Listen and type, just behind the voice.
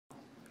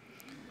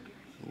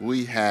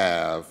we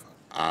have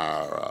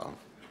our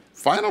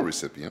final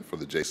recipient for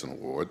the Jason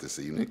Award this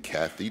evening,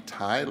 Kathy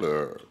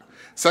Tyler,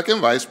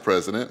 Second Vice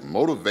President,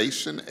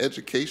 Motivation,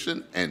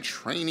 Education, and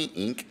Training,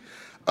 Inc.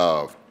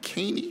 of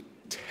Caney,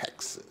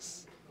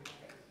 Texas.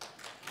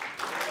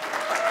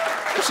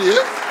 There she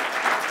is.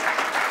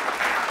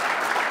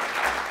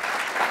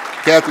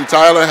 Kathy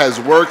Tyler has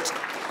worked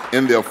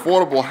in the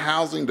affordable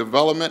housing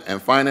development and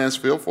finance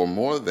field for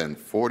more than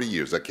 40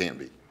 years. That can't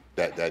be.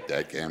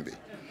 That can be.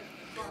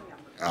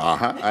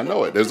 I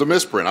know it. There's a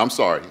misprint. I'm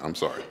sorry.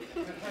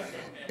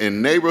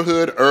 In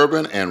neighborhood,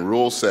 urban, and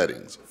rural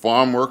settings,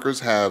 farm workers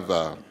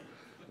have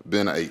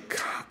been a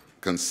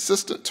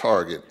consistent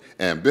target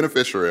and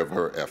beneficiary of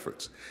her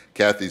efforts.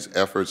 Kathy's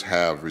efforts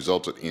have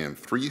resulted in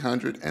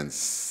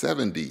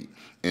 370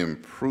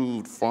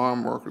 improved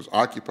farm workers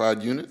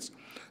occupied units,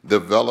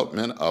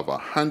 development of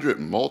 100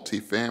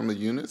 multifamily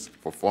units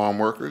for farm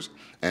workers,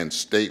 and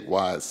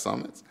statewide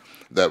summits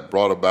that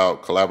brought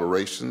about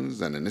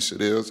collaborations and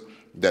initiatives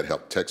that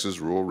helped Texas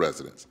rural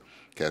residents.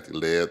 Kathy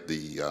led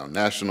the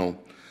National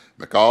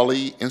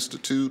McAuley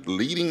Institute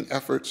leading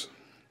efforts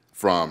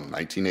from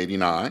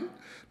 1989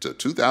 to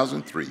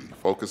 2003,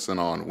 focusing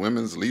on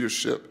women's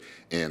leadership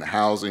in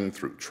housing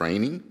through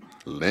training,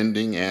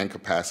 lending, and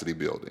capacity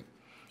building.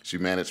 She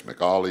managed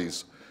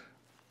McAuley's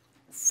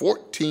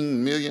 $14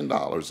 million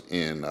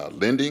in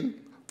lending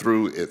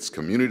through its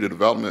Community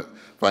Development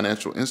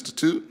Financial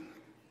Institute.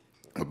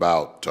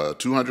 About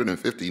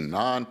 250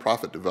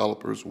 nonprofit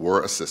developers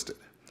were assisted.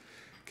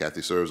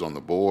 Kathy serves on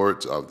the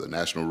boards of the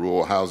National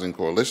Rural Housing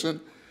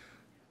Coalition,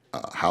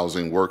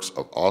 Housing Works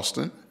of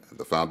Austin,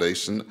 the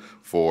Foundation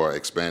for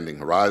Expanding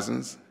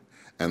Horizons,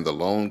 and the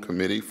Loan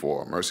Committee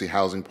for Mercy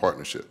Housing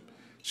Partnership.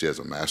 She has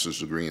a master's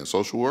degree in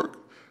social work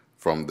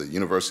from the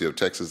University of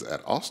Texas at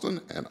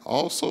Austin and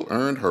also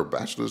earned her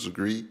bachelor's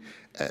degree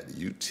at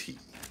UT.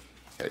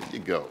 There you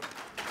go.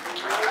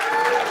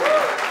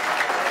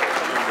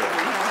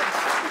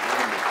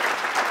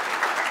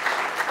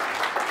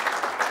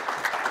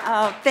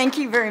 Thank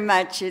you very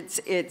much.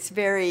 It's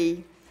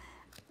very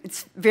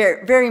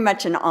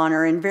much an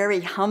honor and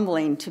very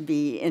humbling to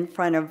be in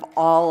front of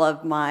all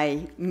of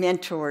my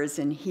mentors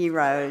and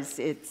heroes.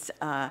 It's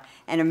an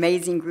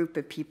amazing group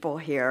of people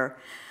here.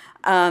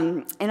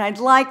 And I'd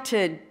like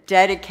to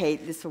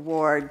dedicate this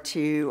award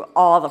to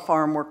all the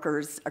farm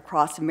workers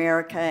across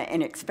America,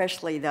 and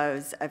especially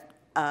those of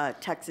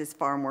Texas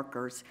farm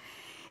workers.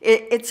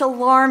 It's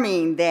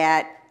alarming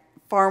that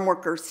farm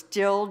workers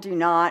still do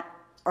not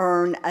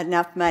earn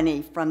enough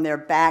money from their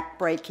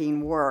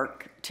back-breaking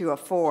work to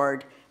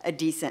afford a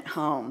decent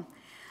home.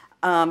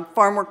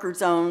 Farm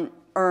workers earn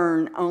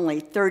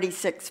only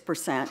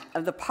 36%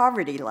 of the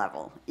poverty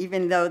level,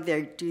 even though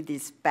they do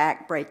this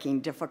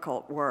back-breaking,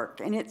 difficult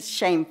work, and it's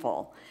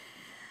shameful.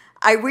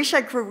 I wish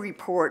I could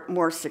report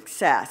more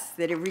success,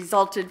 that it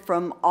resulted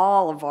from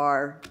all of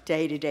our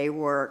day-to-day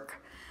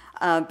work,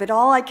 but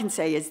all I can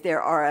say is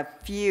there are a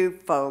few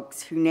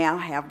folks who now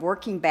have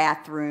working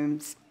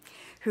bathrooms,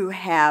 whose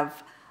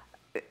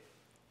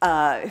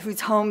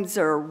homes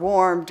are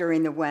warm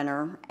during the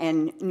winter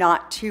and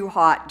not too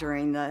hot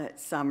during the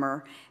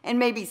summer, and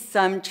maybe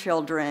some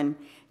children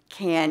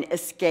can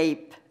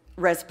escape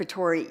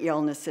respiratory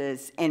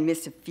illnesses and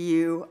miss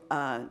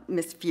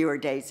fewer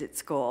days at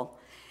school.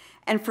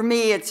 And for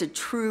me, it's a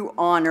true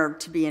honor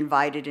to be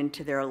invited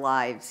into their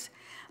lives.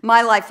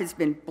 My life has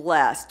been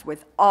blessed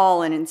with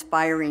awe and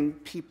inspiring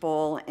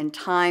people, and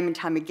time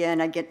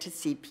again, I get to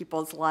see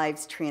people's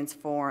lives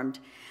transformed.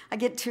 I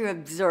get to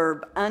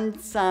observe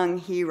unsung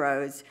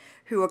heroes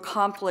who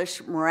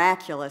accomplish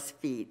miraculous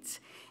feats.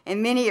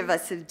 And many of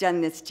us have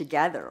done this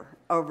together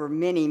over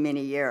many,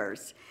 many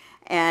years.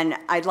 And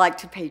I'd like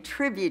to pay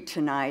tribute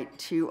tonight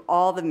to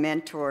all the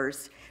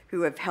mentors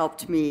who have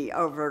helped me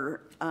over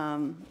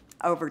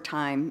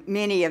time,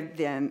 many of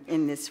them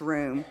in this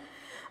room,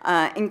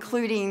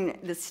 including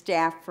the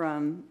staff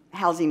from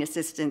Housing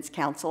Assistance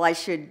Council. I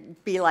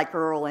should be like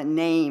Earl and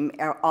name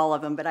all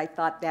of them, but I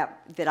thought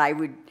that I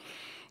would,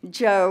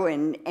 Joe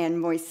and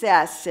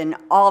Moises and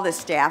all the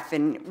staff,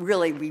 and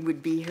really we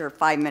would be here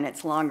 5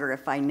 minutes longer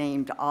if I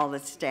named all the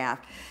staff.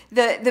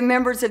 The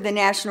members of the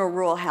National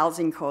Rural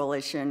Housing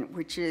Coalition,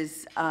 which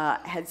has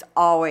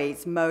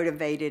always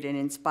motivated and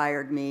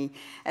inspired me,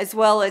 as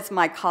well as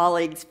my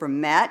colleagues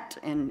from MET,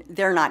 and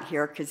they're not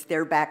here because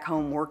they're back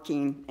home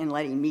working and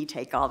letting me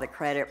take all the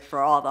credit for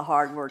all the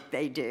hard work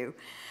they do.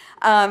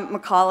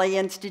 McAuley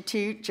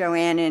Institute,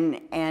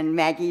 Joanne and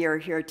Maggie are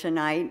here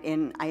tonight,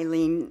 and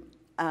Eileen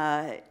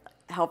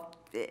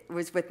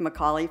was with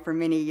McAuley for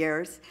many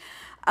years.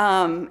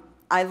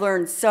 I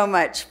learned so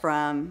much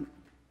from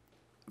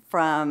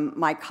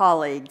my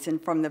colleagues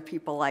and from the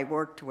people I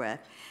worked with.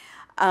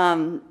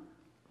 And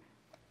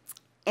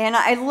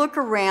I look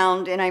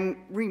around and I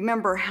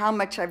remember how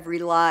much I've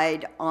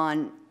relied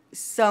on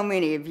so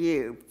many of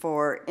you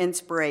for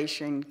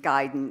inspiration,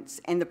 guidance,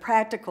 and the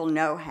practical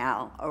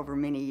know-how over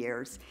many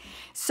years.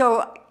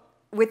 So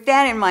with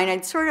that in mind,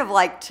 I'd sort of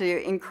like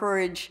to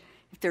encourage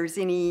if there's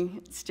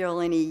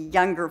still any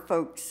younger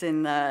folks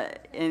in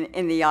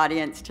the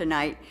audience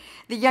tonight,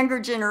 the younger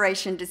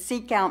generation to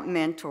seek out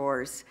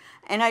mentors.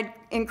 And I'd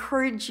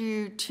encourage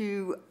you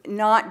to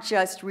not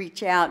just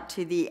reach out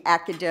to the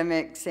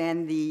academics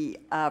and the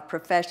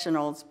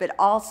professionals, but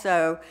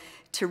also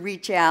to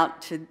reach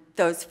out to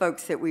those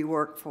folks that we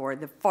work for,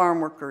 the farm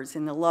workers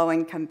and the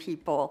low-income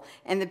people,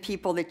 and the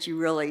people that you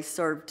really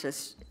strive to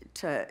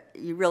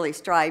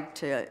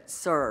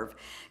serve.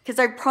 Because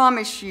I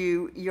promise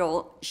you,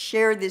 you'll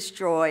share this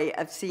joy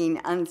of seeing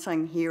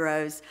unsung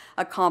heroes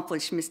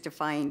accomplish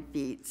mystifying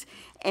feats.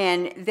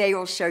 And they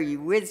will show you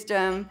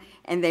wisdom,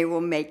 and they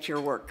will make your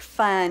work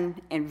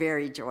fun and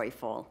very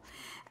joyful.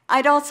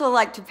 I'd also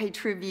like to pay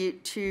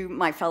tribute to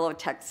my fellow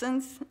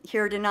Texans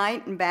here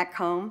tonight and back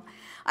home.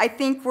 I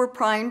think we're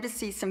primed to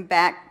see some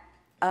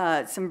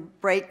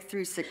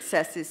breakthrough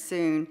successes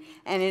soon,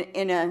 and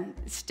in a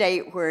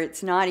state where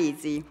it's not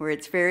easy, where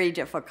it's very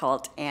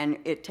difficult, and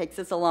it takes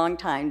us a long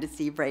time to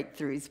see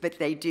breakthroughs, but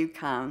they do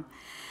come.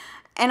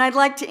 And I'd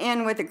like to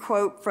end with a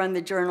quote from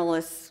the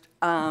journalist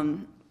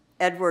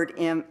Edward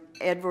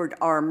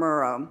R.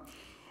 Murrow.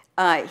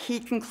 He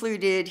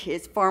concluded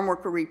his farm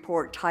worker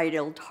report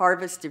titled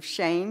Harvest of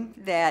Shame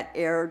that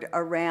aired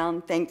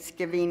around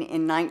Thanksgiving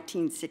in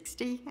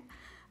 1960,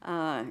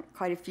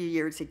 quite a few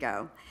years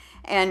ago.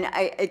 And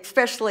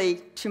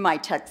especially to my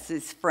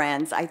Texas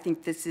friends, I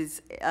think this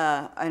is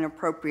an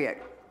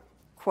appropriate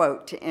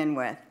quote to end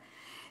with.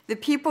 The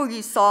people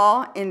you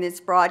saw in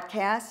this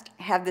broadcast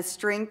have the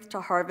strength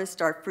to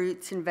harvest our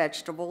fruits and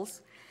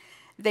vegetables.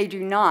 They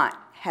do not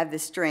have the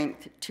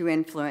strength to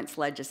influence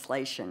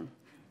legislation,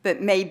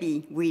 but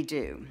maybe we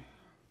do.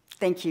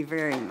 Thank you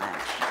very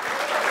much.